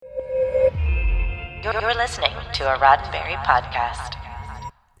You're listening to a Roddenberry podcast.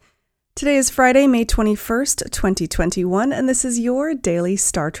 Today is Friday, May 21st, 2021, and this is your daily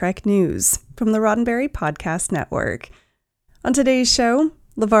Star Trek news from the Roddenberry Podcast Network. On today's show,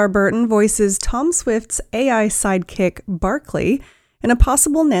 Levar Burton voices Tom Swift's AI sidekick Barclay in a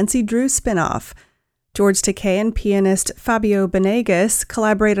possible Nancy Drew spinoff. George Takei and pianist Fabio Benegas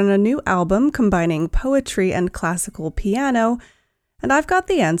collaborate on a new album combining poetry and classical piano, and I've got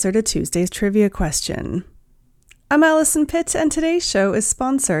the answer to Tuesday's trivia question. I'm Allison Pitt, and today's show is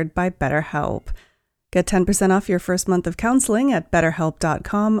sponsored by BetterHelp. Get 10% off your first month of counseling at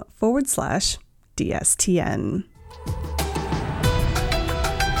betterhelp.com/DSTN.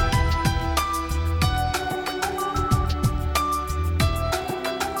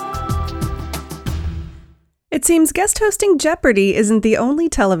 It seems guest hosting Jeopardy isn't the only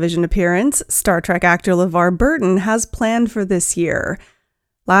television appearance Star Trek actor Levar Burton has planned for this year.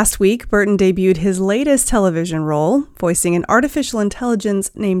 Last week, Burton debuted his latest television role, voicing an artificial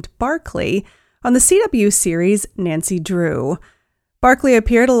intelligence named Barclay on the CW series Nancy Drew. Barclay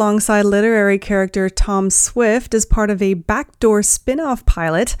appeared alongside literary character Tom Swift as part of a backdoor spin-off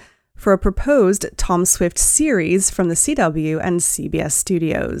pilot for a proposed Tom Swift series from the CW and CBS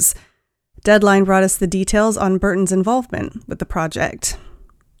studios. Deadline brought us the details on Burton's involvement with the project.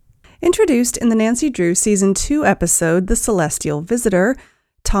 Introduced in the Nancy Drew Season 2 episode The Celestial Visitor,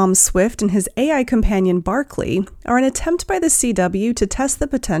 Tom Swift and his AI companion Barclay are an attempt by the CW to test the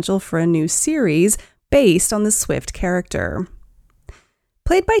potential for a new series based on the Swift character.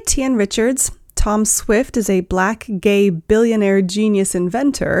 Played by Tian Richards, Tom Swift is a black, gay, billionaire genius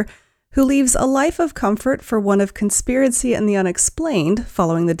inventor who leaves a life of comfort for one of conspiracy and the unexplained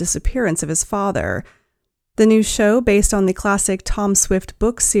following the disappearance of his father. The new show, based on the classic Tom Swift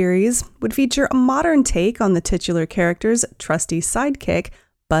book series, would feature a modern take on the titular character's trusty sidekick,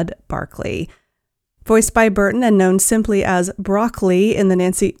 Bud Barclay. Voiced by Burton and known simply as Broccoli in the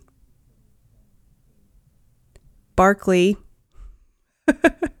Nancy... Barclay...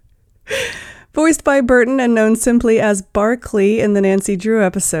 Voiced by Burton and known simply as Barclay in the Nancy Drew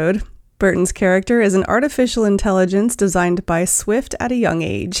episode, Burton's character is an artificial intelligence designed by Swift at a young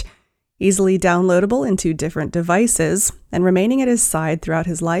age, easily downloadable into different devices, and remaining at his side throughout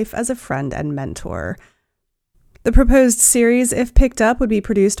his life as a friend and mentor. The proposed series, if picked up, would be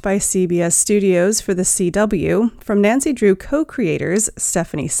produced by CBS Studios for the CW from Nancy Drew co-creators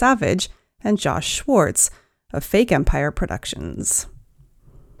Stephanie Savage and Josh Schwartz of Fake Empire Productions.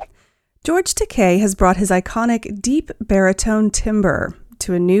 George Takei has brought his iconic deep baritone timbre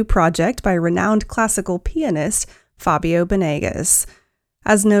to a new project by renowned classical pianist Fabio Benegas.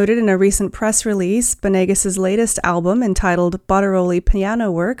 As noted in a recent press release, Benegas' latest album, entitled Bottaroli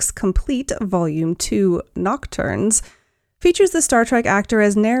Piano Works Complete Volume 2 Nocturnes, features the Star Trek actor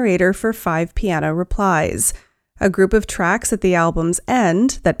as narrator for 5 piano replies, a group of tracks at the album's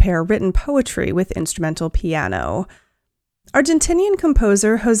end that pair written poetry with instrumental piano. Argentinian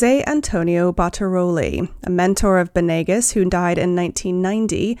composer José Antonio Bottaroli, a mentor of Benegas who died in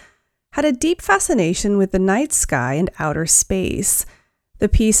 1990, had a deep fascination with the night sky and outer space. The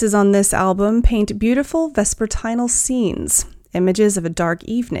pieces on this album paint beautiful vespertinal scenes, images of a dark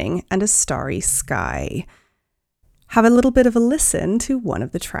evening and a starry sky. Have a little bit of a listen to one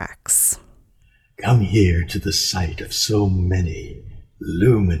of the tracks. Come here to the sight of so many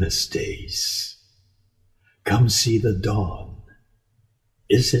luminous days. Come see the dawn.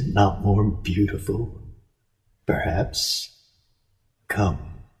 Is it not more beautiful? Perhaps. Come.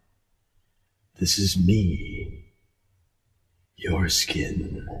 This is me. Your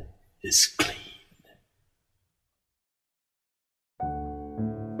skin is clean.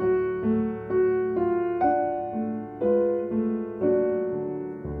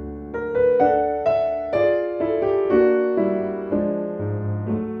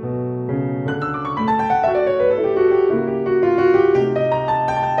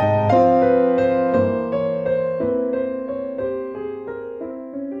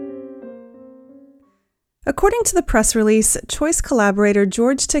 According to the press release, Choice collaborator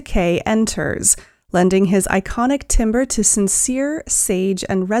George Takei enters, lending his iconic timbre to sincere, sage,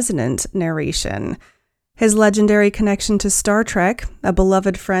 and resonant narration. His legendary connection to Star Trek, a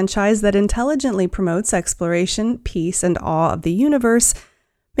beloved franchise that intelligently promotes exploration, peace, and awe of the universe,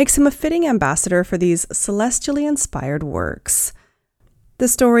 makes him a fitting ambassador for these celestially inspired works. The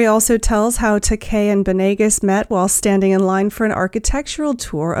story also tells how Takei and Benegas met while standing in line for an architectural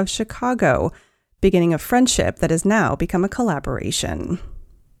tour of Chicago, beginning a friendship that has now become a collaboration.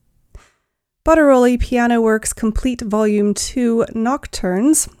 Bottaroli Piano Works Complete Volume 2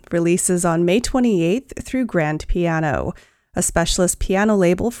 Nocturnes releases on May 28th through Grand Piano, a specialist piano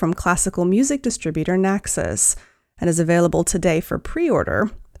label from classical music distributor Naxos, and is available today for pre-order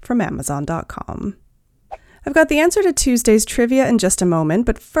from Amazon.com. I've got the answer to Tuesday's trivia in just a moment,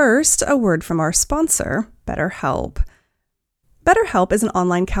 but first, a word from our sponsor, BetterHelp. BetterHelp is an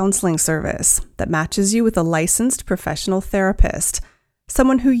online counseling service that matches you with a licensed professional therapist,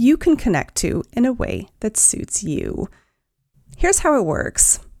 someone who you can connect to in a way that suits you. Here's how it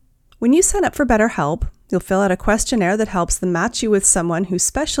works. When you sign up for BetterHelp, you'll fill out a questionnaire that helps them match you with someone who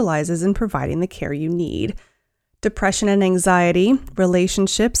specializes in providing the care you need. Depression and anxiety,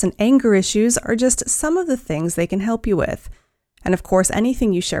 relationships, and anger issues are just some of the things they can help you with. And of course,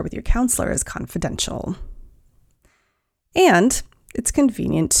 anything you share with your counselor is confidential. And it's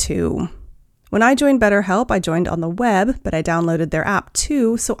convenient too. When I joined BetterHelp, I joined on the web, but I downloaded their app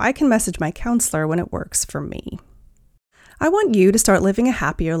too, so I can message my counselor when it works for me. I want you to start living a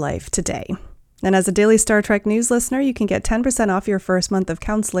happier life today. And as a daily Star Trek news listener, you can get 10% off your first month of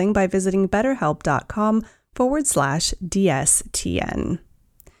counseling by visiting betterhelp.com/DSTN.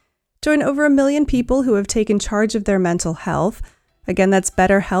 Join over 1 million people who have taken charge of their mental health. Again, that's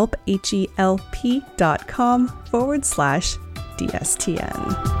BetterHelp,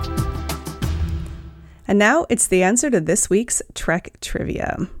 HELP.com/DSTN. And now it's the answer to this week's Trek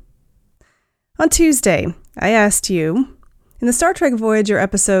Trivia. On Tuesday, I asked you, in the Star Trek Voyager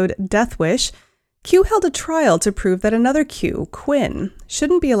episode Death Wish, Q held a trial to prove that another Q, Quinn,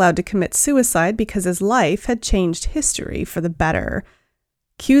 shouldn't be allowed to commit suicide because his life had changed history for the better.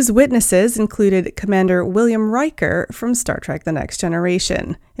 Q's witnesses included Commander William Riker from Star Trek The Next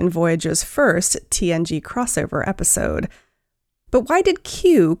Generation, in Voyager's first TNG crossover episode. But why did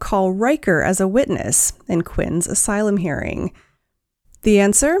Q call Riker as a witness in Quinn's asylum hearing? The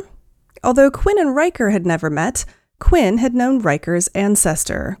answer? Although Quinn and Riker had never met, Quinn had known Riker's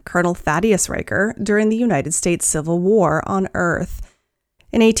ancestor, Colonel Thaddeus Riker, during the United States Civil War on Earth.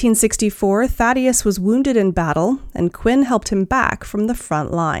 In 1864, Thaddeus was wounded in battle, and Quinn helped him back from the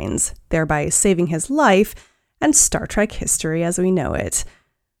front lines, thereby saving his life and Star Trek history as we know it.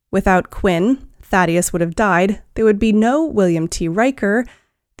 Without Quinn, Thaddeus would have died, there would be no William T. Riker,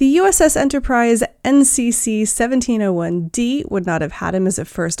 the USS Enterprise NCC 1701D would not have had him as a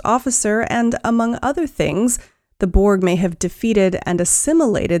first officer, and among other things, the Borg may have defeated and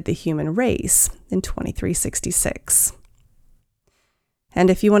assimilated the human race in 2366. And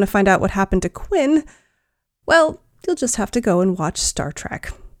if you want to find out what happened to Quinn, well, you'll just have to go and watch Star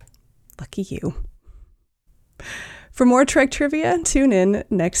Trek. Lucky you. For more Trek trivia, tune in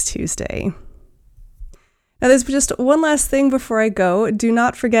next Tuesday. Now, there's just one last thing before I go. Do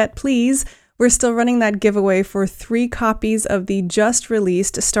not forget, please, we're still running that giveaway for 3 copies of the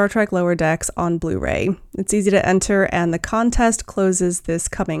just-released Star Trek Lower Decks on Blu-ray. It's easy to enter, and the contest closes this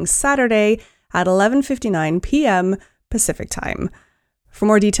coming Saturday at 11:59 p.m. Pacific Time. For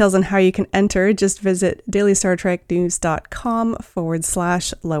more details on how you can enter, just visit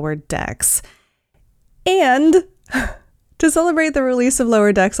dailystartreknews.com/Lower Decks. And to celebrate the release of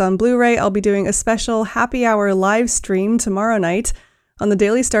Lower Decks on Blu-ray, I'll be doing a special happy hour live stream tomorrow night on the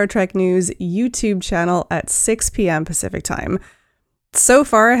Daily Star Trek News YouTube channel at 6 p.m. Pacific Time. So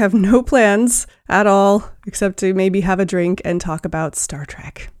far, I have no plans at all, except to maybe have a drink and talk about Star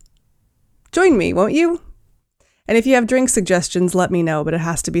Trek. Join me, won't you? And if you have drink suggestions, let me know, but it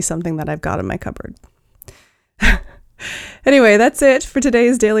has to be something that I've got in my cupboard. Anyway, that's it for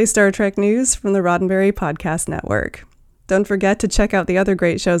today's Daily Star Trek News from the Roddenberry Podcast Network. Don't forget to check out the other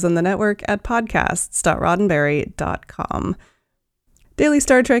great shows on the network at podcasts.roddenberry.com. Daily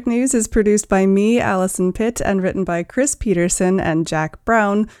Star Trek News is produced by me, Allison Pitt, and written by Chris Peterson and Jack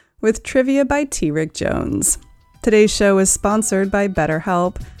Brown, with trivia by T. Rick Jones. Today's show is sponsored by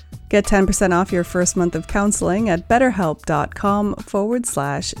BetterHelp. Get 10% off your first month of counseling at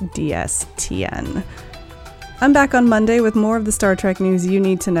betterhelp.com/DSTN. I'm back on Monday with more of the Star Trek news you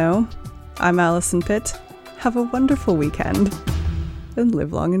need to know. I'm Allison Pitt. Have a wonderful weekend and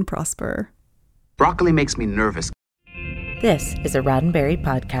live long and prosper. Broccoli makes me nervous. This is a Roddenberry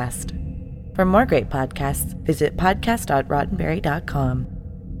podcast. For more great podcasts, visit podcast.roddenberry.com.